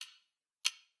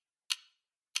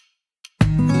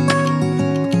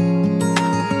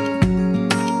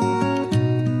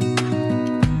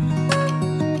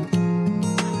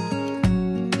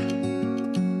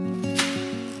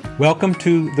Welcome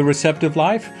to The Receptive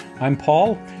Life. I'm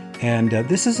Paul, and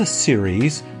this is a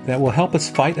series that will help us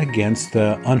fight against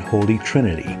the unholy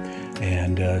trinity.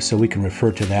 And so we can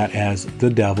refer to that as the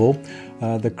devil,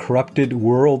 the corrupted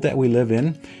world that we live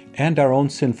in, and our own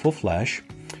sinful flesh.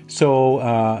 So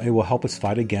it will help us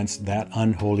fight against that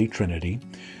unholy trinity.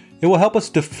 It will help us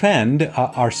defend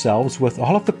ourselves with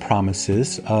all of the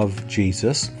promises of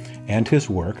Jesus and his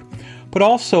work, but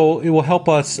also it will help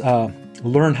us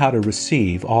learn how to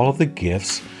receive all of the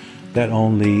gifts that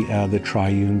only the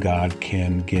triune God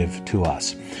can give to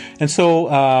us. And so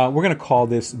we're going to call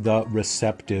this the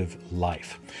receptive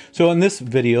life. So in this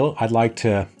video, I'd like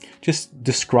to just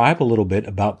describe a little bit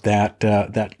about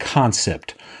that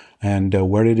concept and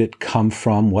where did it come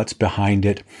from, what's behind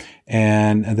it.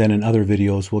 And then in other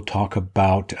videos, we'll talk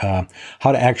about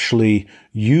how to actually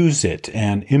use it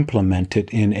and implement it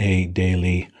in a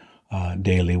daily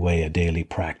way, a daily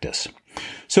practice.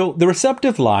 So the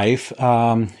receptive life,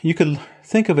 you could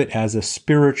think of it as a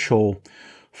spiritual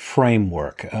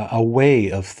framework, a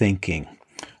way of thinking,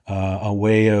 a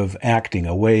way of acting,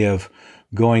 a way of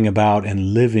going about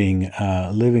and living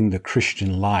the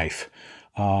Christian life.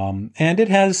 And it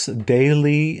has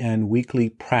daily and weekly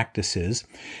practices.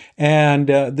 And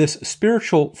this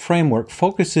spiritual framework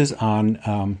focuses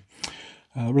on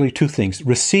really two things: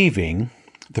 receiving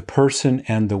the person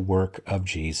and the work of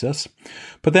Jesus,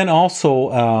 but then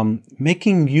also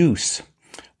making use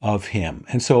of him.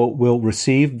 And so we'll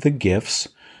receive the gifts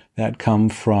that come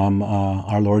from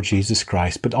our Lord Jesus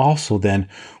Christ, but also then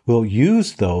we'll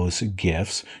use those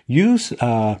gifts, use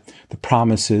the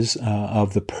promises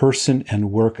of the person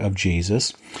and work of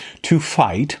Jesus to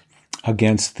fight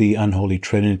against the unholy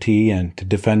trinity and to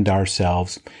defend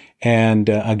ourselves, and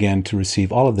again, to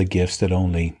receive all of the gifts that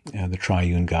only the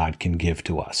triune God can give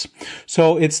to us.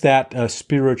 So it's that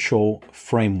spiritual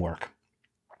framework.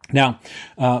 Now,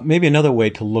 maybe another way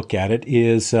to look at it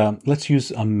is, let's use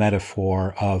a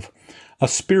metaphor of a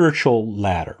spiritual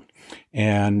ladder.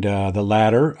 And the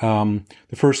ladder,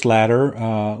 the first ladder,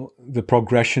 the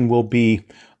progression will be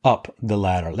up the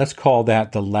ladder. Let's call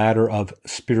that the ladder of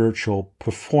spiritual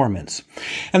performance.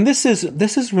 And this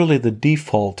is really the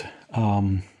default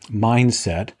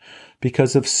mindset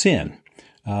because of sin.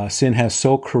 Sin has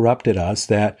so corrupted us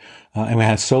that, and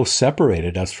has so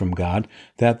separated us from God,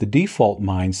 that the default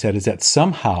mindset is that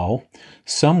somehow,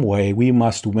 some way, we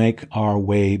must make our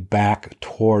way back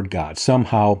toward God,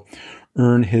 somehow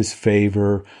earn his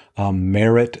favor,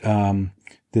 merit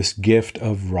this gift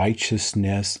of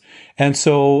righteousness. And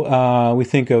so we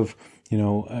think of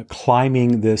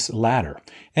climbing this ladder.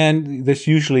 And this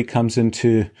usually comes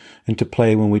into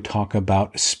play when we talk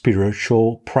about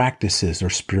spiritual practices or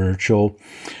spiritual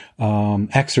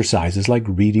exercises like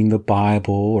reading the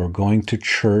Bible or going to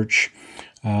church,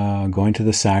 going to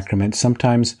the sacrament.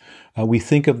 Sometimes we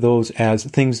think of those as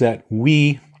things that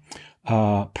we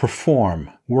perform,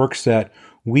 works that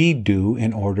we do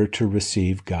in order to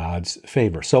receive God's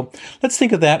favor. So let's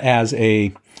think of that as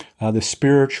the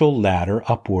spiritual ladder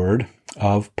upward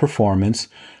of performance,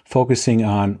 focusing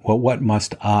on, well, what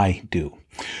must I do?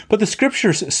 But the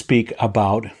scriptures speak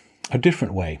about a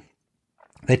different way.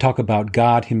 They talk about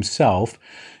God himself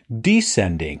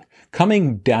descending,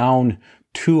 coming down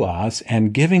to us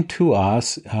and giving to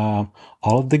us all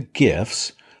of the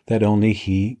gifts that only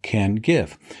he can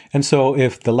give. And so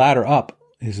if the ladder up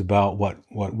is about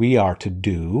what we are to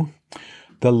do,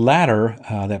 the ladder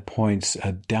that points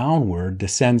downward,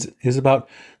 descends, is about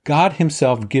God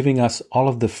himself giving us all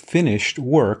of the finished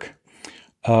work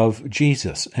of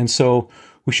Jesus. And so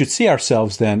we should see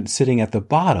ourselves then sitting at the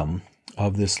bottom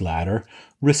of this ladder,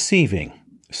 receiving.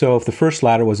 So if the first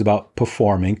ladder was about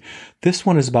performing, this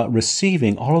one is about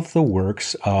receiving all of the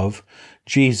works of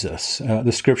Jesus.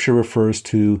 The scripture refers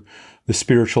to the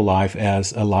spiritual life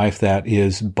as a life that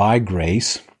is by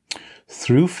grace,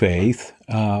 through faith,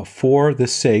 for the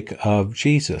sake of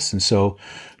Jesus. And so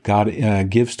God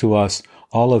gives to us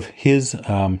all of his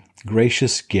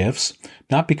gracious gifts,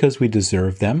 not because we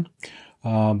deserve them,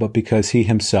 but because he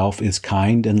himself is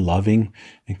kind and loving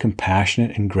and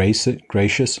compassionate and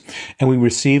gracious. And we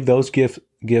receive those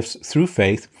gifts through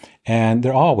faith, and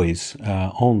they're always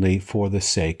only for the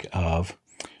sake of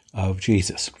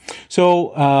Jesus.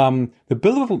 So the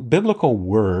biblical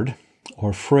word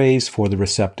or phrase for the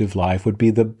receptive life would be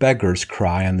the beggar's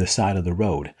cry on the side of the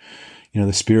road.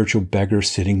 The spiritual beggar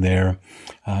sitting there,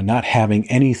 not having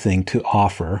anything to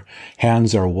offer.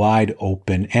 Hands are wide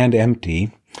open and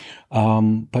empty.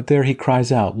 But there he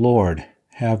cries out, "Lord,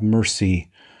 have mercy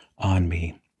on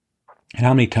me." And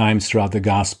how many times throughout the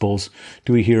Gospels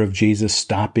do we hear of Jesus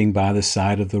stopping by the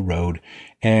side of the road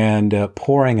and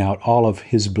pouring out all of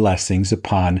his blessings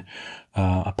upon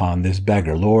this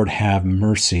beggar? Lord, have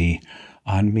mercy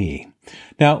on me.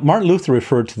 Now, Martin Luther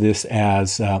referred to this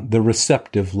as the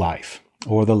receptive life,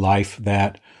 or the life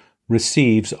that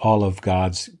receives all of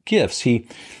God's gifts. He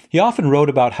often wrote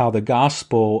about how the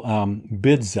gospel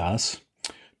bids us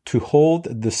to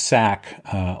hold the sack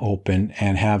open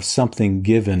and have something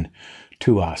given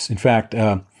to us. In fact,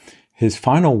 his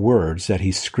final words that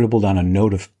he scribbled on a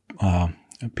note of a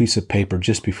piece of paper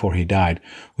just before he died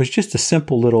was just a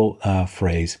simple little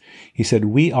phrase. He said,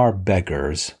 "We are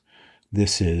beggars.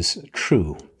 This is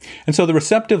true." And so the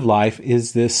receptive life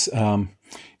is this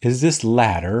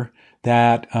ladder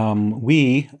that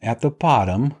we at the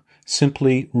bottom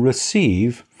simply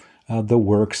receive the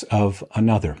works of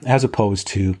another, as opposed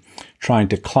to trying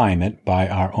to climb it by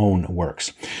our own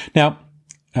works. Now,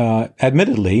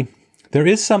 admittedly, there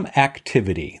is some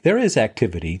activity. There is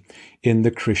activity in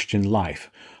the Christian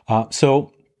life.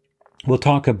 So we'll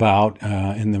talk about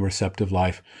in the receptive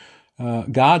life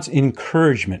God's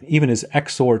encouragement, even his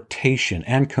exhortation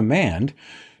and command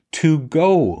to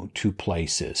go to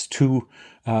places, to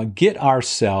get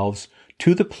ourselves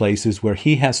to the places where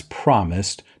he has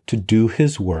promised to do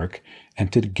his work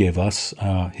and to give us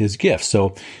his gifts.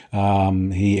 So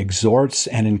he exhorts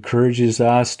and encourages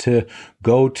us to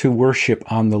go to worship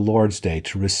on the Lord's Day,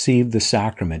 to receive the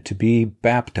sacrament, to be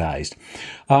baptized,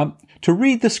 to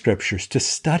read the scriptures, to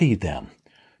study them,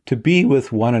 to be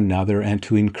with one another, and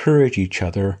to encourage each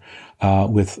other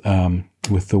with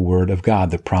the Word of God,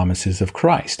 the promises of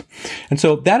Christ. And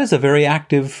so that is a very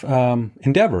active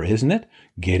endeavor, isn't it?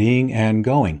 Getting and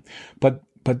going.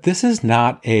 But this is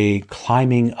not a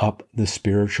climbing up the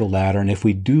spiritual ladder. And if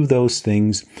we do those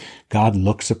things, God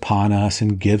looks upon us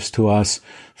and gives to us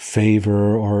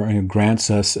favor or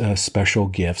grants us special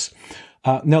gifts.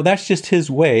 No, that's just his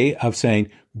way of saying,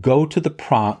 go to the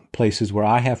places where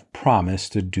I have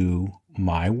promised to do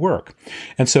my work.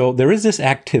 And so there is this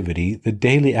activity, the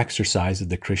daily exercise of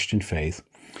the Christian faith,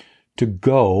 to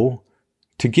go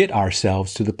to get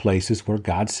ourselves to the places where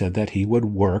God said that he would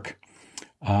work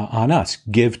on us,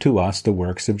 give to us the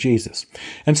works of Jesus.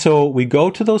 And so we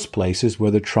go to those places where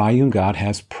the triune God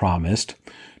has promised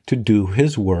to do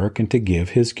his work and to give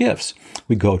his gifts.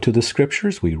 We go to the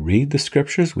scriptures, we read the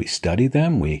scriptures, we study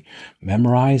them, we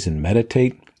memorize and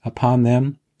meditate upon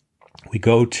them. We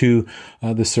go to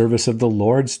the service of the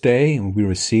Lord's Day, and we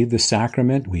receive the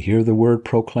sacrament, we hear the word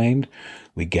proclaimed,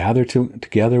 we gather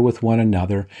together with one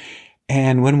another.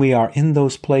 And when we are in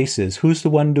those places, who's the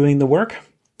one doing the work?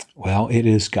 Well, it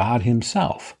is God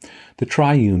himself, the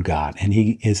triune God, and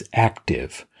he is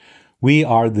active. We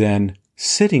are then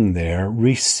sitting there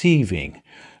receiving.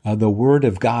 The Word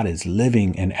of God is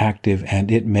living and active,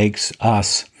 and it makes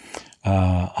us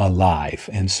alive.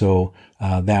 And so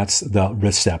that's the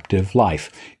receptive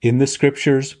life. In the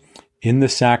Scriptures, in the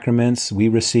sacraments, we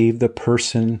receive the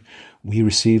person, we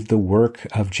receive the work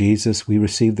of Jesus, we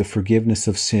receive the forgiveness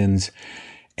of sins,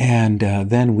 and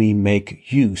then we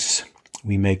make use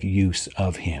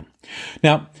of him.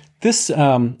 Now, this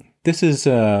is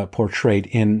portrayed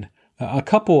in a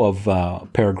couple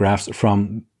of paragraphs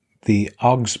from the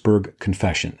Augsburg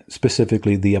Confession,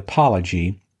 specifically the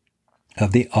Apology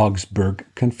of the Augsburg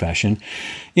Confession,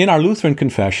 in our Lutheran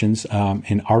confessions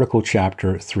in Article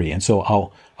Chapter 3. And so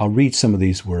I'll read some of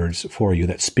these words for you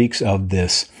that speaks of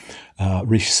this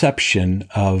reception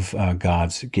of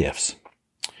God's gifts.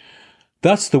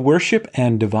 Thus, the worship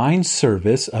and divine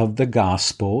service of the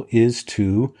gospel is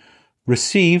to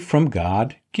receive from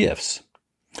God gifts.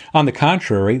 On the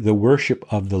contrary, the worship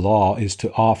of the law is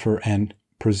to offer and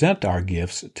present our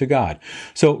gifts to God.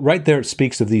 So right there it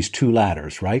speaks of these two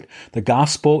ladders, right? The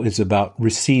gospel is about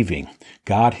receiving,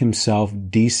 God himself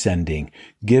descending,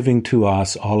 giving to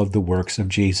us all of the works of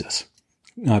Jesus,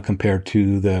 compared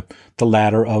to the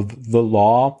ladder of the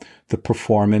law, the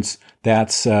performance.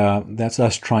 That's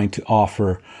us trying to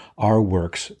offer our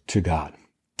works to God.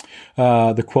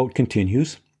 The quote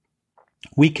continues,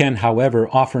 "We can, however,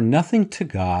 offer nothing to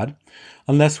God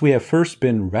unless we have first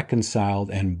been reconciled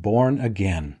and born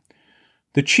again.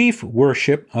 The chief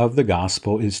worship of the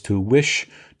gospel is to wish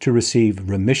to receive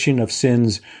remission of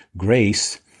sins,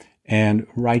 grace, and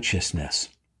righteousness.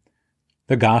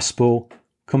 The gospel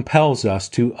compels us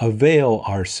to avail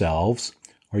ourselves,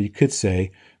 or you could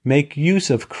say, make use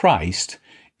of Christ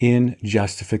in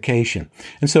justification."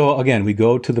 And so again, we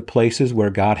go to the places where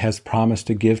God has promised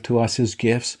to give to us his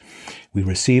gifts. We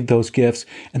receive those gifts,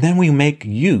 and then we make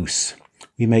use.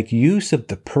 We make use of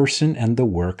the person and the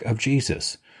work of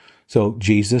Jesus. So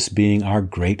Jesus being our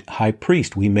great high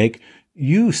priest, we make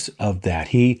use of that.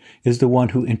 He is the one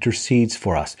who intercedes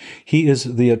for us. He is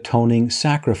the atoning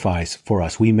sacrifice for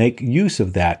us. We make use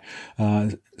of that,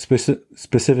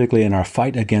 specifically in our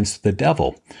fight against the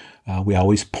devil. We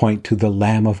always point to the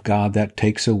Lamb of God that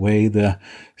takes away the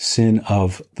sin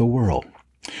of the world.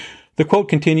 The quote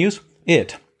continues,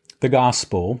 "It, the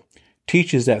gospel,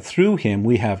 teaches that through him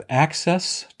we have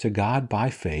access to God by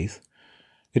faith.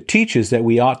 It teaches that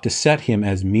we ought to set him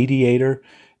as mediator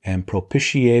and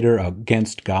propitiator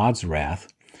against God's wrath.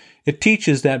 It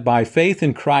teaches that by faith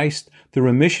in Christ, the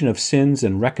remission of sins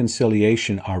and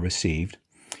reconciliation are received,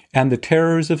 and the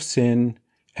terrors of sin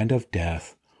and of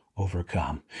death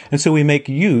overcome." And so we make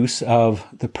use of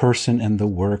the person and the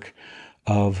work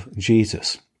of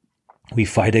Jesus. We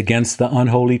fight against the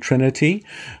unholy Trinity,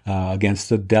 against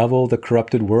the devil, the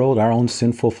corrupted world, our own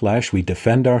sinful flesh. We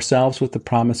defend ourselves with the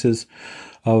promises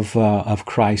of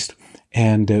Christ,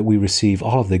 and we receive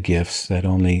all of the gifts that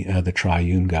only the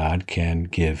triune God can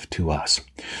give to us.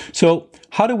 So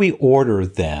how do we order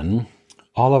then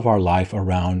all of our life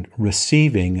around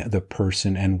receiving the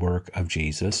person and work of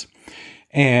Jesus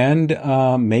and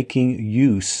making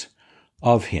use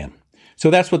of him? So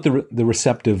that's what the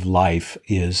receptive life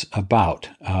is about,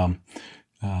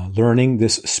 learning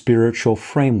this spiritual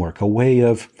framework, a way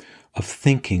of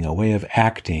thinking, a way of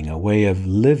acting, a way of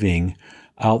living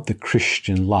out the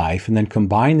Christian life, and then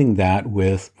combining that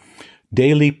with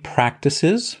daily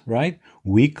practices, right?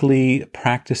 Weekly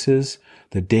practices,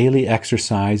 the daily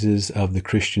exercises of the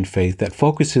Christian faith that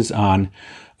focuses on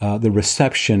the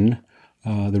reception,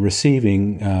 the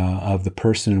receiving of the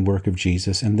person and work of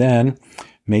Jesus, and then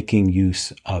making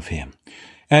use of him.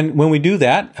 And when we do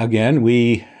that, again,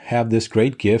 we have this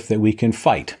great gift that we can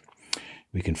fight.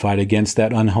 We can fight against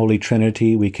that unholy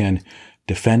Trinity. We can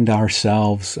defend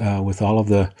ourselves with all of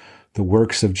the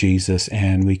works of Jesus,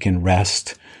 and we can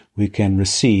rest. We can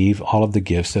receive all of the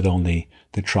gifts that only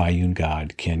the triune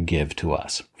God can give to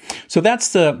us. So that's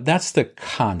the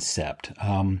concept.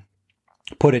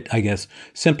 Put it, I guess,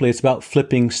 simply, it's about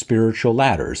flipping spiritual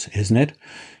ladders, isn't it?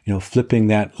 Flipping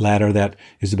that ladder that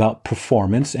is about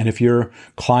performance. And if you're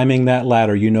climbing that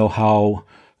ladder, you know how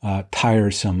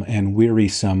tiresome and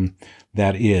wearisome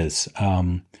that is.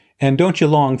 And don't you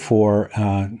long for,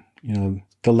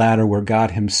 the ladder where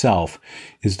God himself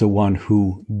is the one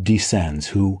who descends,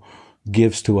 who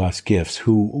gives to us gifts,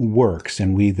 who works,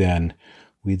 and we then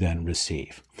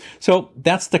receive. So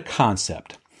that's the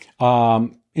concept.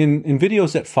 In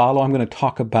videos that follow, I'm going to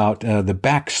talk about the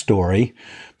backstory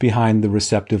behind the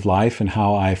receptive life and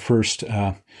how I first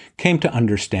came to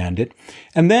understand it,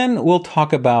 and then we'll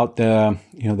talk about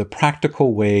the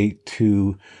practical way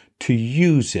to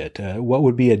use it. What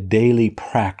would be a daily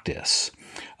practice,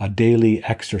 a daily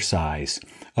exercise,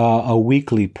 a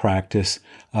weekly practice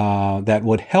that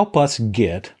would help us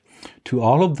get to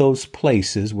all of those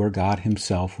places where God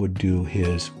himself would do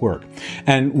his work.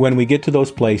 And when we get to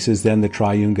those places, then the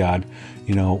triune God,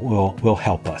 will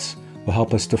help us. Will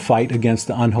help us to fight against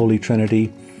the unholy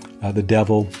Trinity, the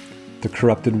devil, the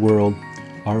corrupted world,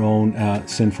 our own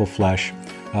sinful flesh.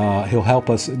 He'll help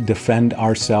us defend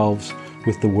ourselves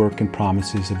with the work and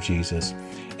promises of Jesus.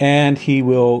 And he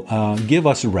will give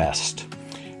us rest.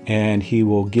 And he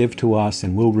will give to us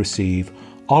and will receive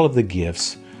all of the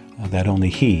gifts that only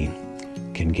he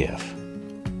can give.